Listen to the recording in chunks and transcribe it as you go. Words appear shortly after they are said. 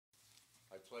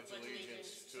pledge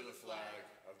allegiance to the flag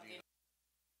of the United States.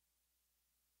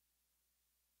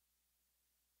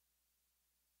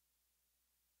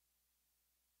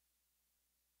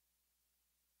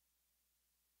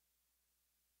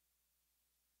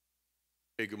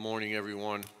 Hey, good morning,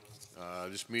 everyone.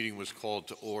 This meeting was called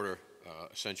to order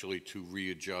essentially to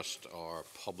readjust our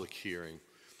public hearing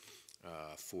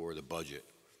for the budget.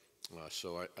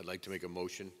 So I'd like to make a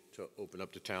motion to open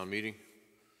up the town meeting.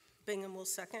 Bingham will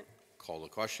second. Call the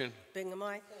question. Bingham,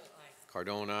 aye.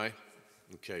 Cardone, aye.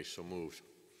 Okay, so moved.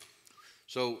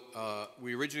 So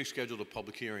we originally scheduled a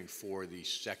public hearing for the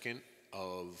 2nd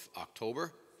of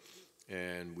October,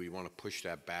 and we want to push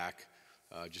that back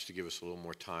just to give us a little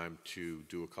more time to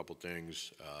do a couple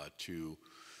things, to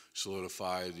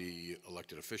solidify the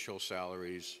elected official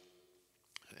salaries.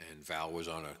 And Val was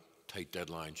on a tight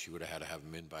deadline. She would have had to have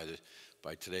them in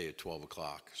by today at 12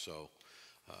 o'clock. So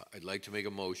I'd like to make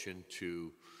a motion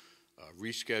to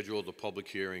reschedule the public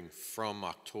hearing from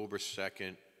October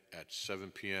 2nd at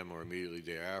 7 p.m. or immediately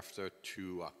thereafter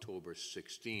to October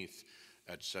 16th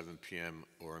at 7 p.m.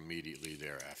 or immediately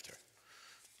thereafter.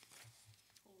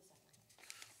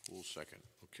 Full second.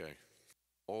 Okay.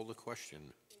 Call the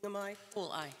question. Bingham, aye.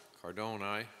 Full aye. Cardone,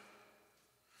 aye.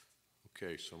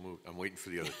 Okay, so moved. I'm waiting for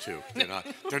the other two. They're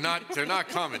not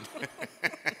coming.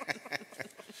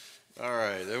 All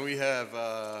right, then we have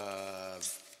a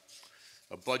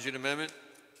budget amendment,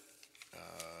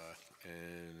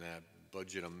 and that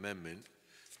budget amendment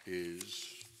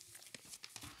is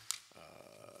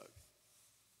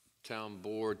Town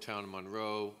Board, Town of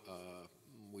Monroe.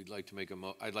 I'd like to make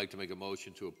a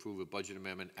motion to approve a budget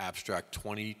amendment, abstract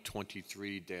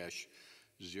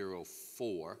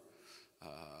 2023-04,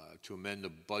 to amend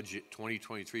the budget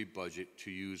 2023 budget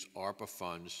to use ARPA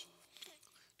funds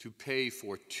to pay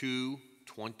for two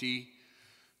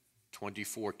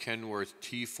 2024 Kenworth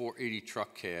T480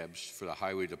 truck cabs for the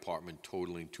Highway Department,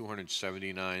 totaling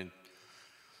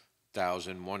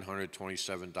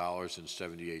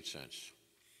 $279,127.78.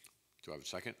 Do I have a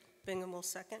second? Bingham will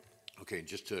second. Okay,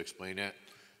 just to explain that,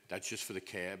 that's just for the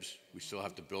cabs. We still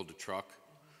have to build the truck.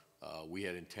 We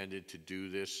had intended to do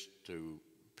this to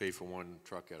pay for one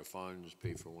truck out of funds,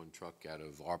 pay for one truck out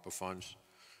of ARPA funds,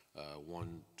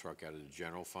 one truck out of the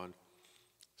general fund.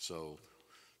 So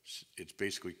it's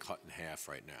basically cut in half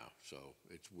right now. So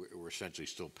we're essentially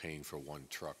still paying for one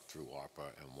truck through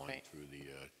ARPA and one through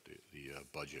the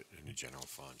budget and the general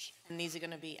funds. And these are going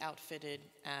to be outfitted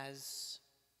as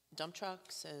dump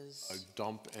trucks, as a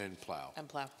dump and plow. And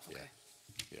plow. Okay.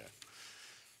 Yeah.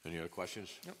 Any other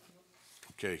questions? Nope.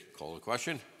 Okay, call the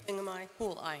question. Bingham, aye.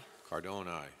 Full aye. Cardone,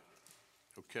 aye.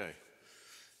 Okay.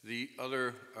 The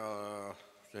other,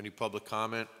 any public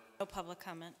comment? No public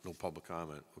comment. No public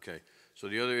comment. Okay. So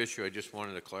the other issue I just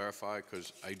wanted to clarify,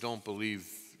 because I don't believe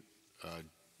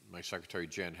my secretary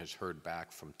Jen has heard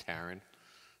back from Taryn.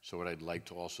 So what I'd like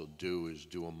to also do is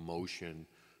do a motion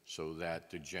so that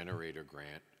the generator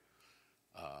grant,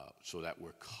 so that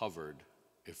we're covered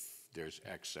if there's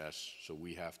excess. So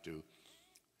we have to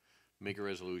make a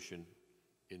resolution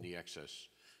in the excess.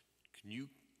 Can you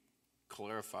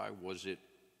clarify, was it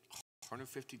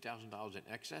 $150,000 in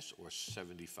excess or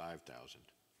 $75,000?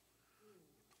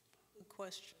 Good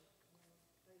question.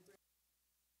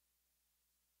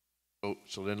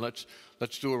 So then let's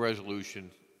do a resolution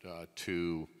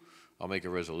I'll make a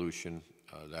resolution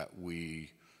that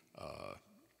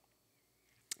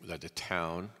that the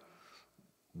town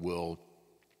will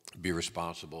be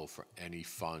responsible for any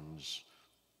funds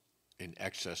in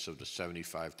excess of the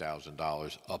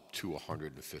 $75,000 up to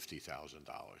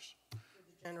 $150,000.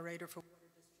 Generator for Water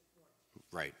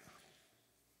District 1. Right.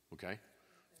 Okay.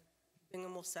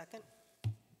 Bingham will second.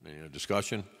 Any other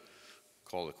discussion?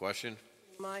 Call the question.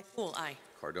 Bingham, aye. Full aye.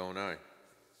 Cardone, aye.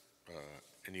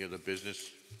 Any other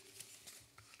business?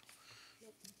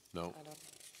 No.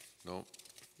 No.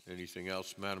 Anything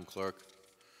else, Madam Clerk?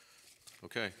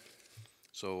 Okay.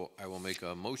 So I will make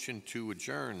a motion to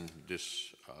adjourn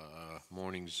this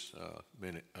morning's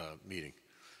meeting.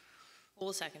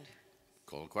 Full second.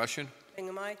 Call the question.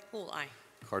 Bingham, aye. Full aye.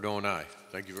 Cardone, aye.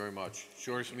 Thank you very much.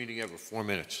 Shortest meeting ever, 4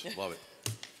 minutes. Love it.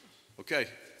 Okay.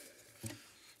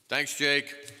 Thanks,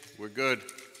 Jake. We're good.